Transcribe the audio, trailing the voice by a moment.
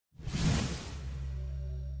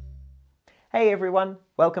Hey everyone,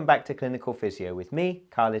 welcome back to Clinical Physio with me,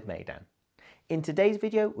 Khalid Maidan. In today's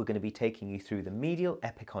video, we're going to be taking you through the medial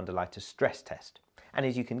epicondylitis stress test. And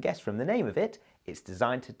as you can guess from the name of it, it's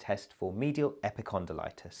designed to test for medial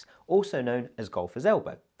epicondylitis, also known as golfer's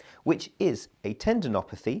elbow, which is a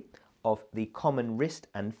tendinopathy of the common wrist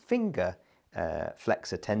and finger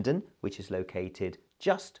flexor tendon, which is located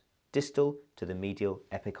just distal to the medial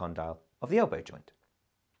epicondyle of the elbow joint.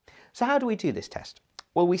 So how do we do this test?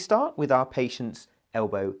 Well, we start with our patient's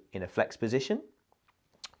elbow in a flex position.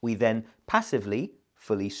 We then passively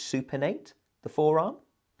fully supinate the forearm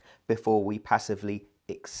before we passively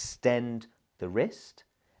extend the wrist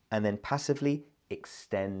and then passively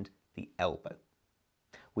extend the elbow.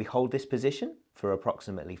 We hold this position for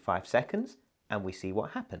approximately 5 seconds and we see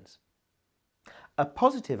what happens. A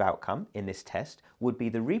positive outcome in this test would be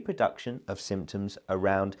the reproduction of symptoms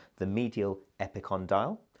around the medial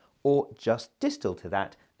epicondyle or just distal to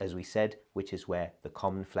that, as we said, which is where the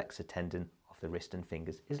common flexor tendon of the wrist and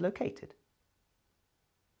fingers is located.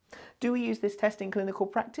 Do we use this test in clinical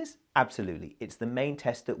practice? Absolutely. It's the main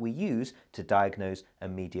test that we use to diagnose a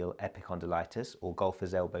medial epicondylitis or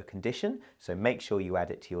golfer's elbow condition, so make sure you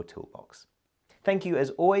add it to your toolbox. Thank you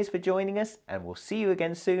as always for joining us, and we'll see you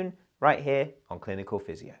again soon right here on Clinical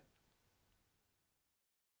Physio.